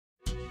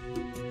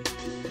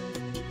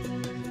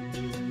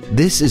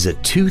This is a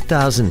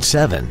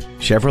 2007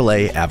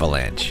 Chevrolet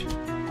Avalanche.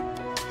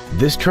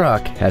 This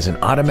truck has an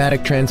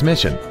automatic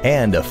transmission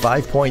and a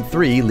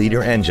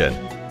 5.3-liter engine.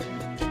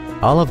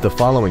 All of the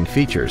following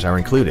features are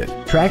included: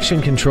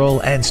 traction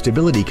control and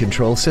stability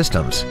control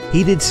systems,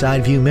 heated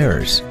side view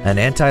mirrors, an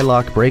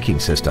anti-lock braking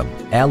system,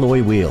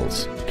 alloy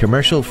wheels,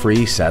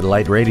 commercial-free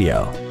satellite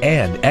radio,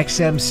 and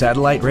XM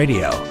satellite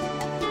radio.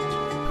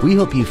 We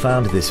hope you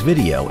found this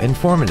video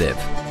informative.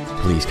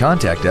 Please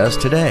contact us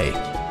today.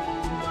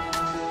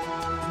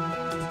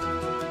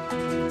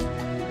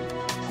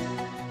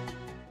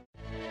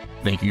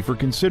 Thank you for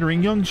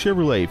considering Young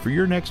Chevrolet for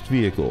your next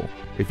vehicle.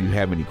 If you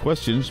have any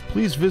questions,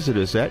 please visit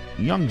us at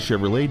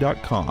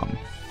youngchevrolet.com.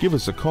 Give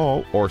us a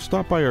call or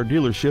stop by our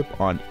dealership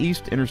on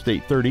East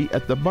Interstate 30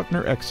 at the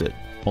Buckner exit,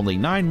 only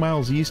 9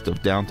 miles east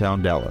of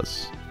downtown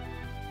Dallas.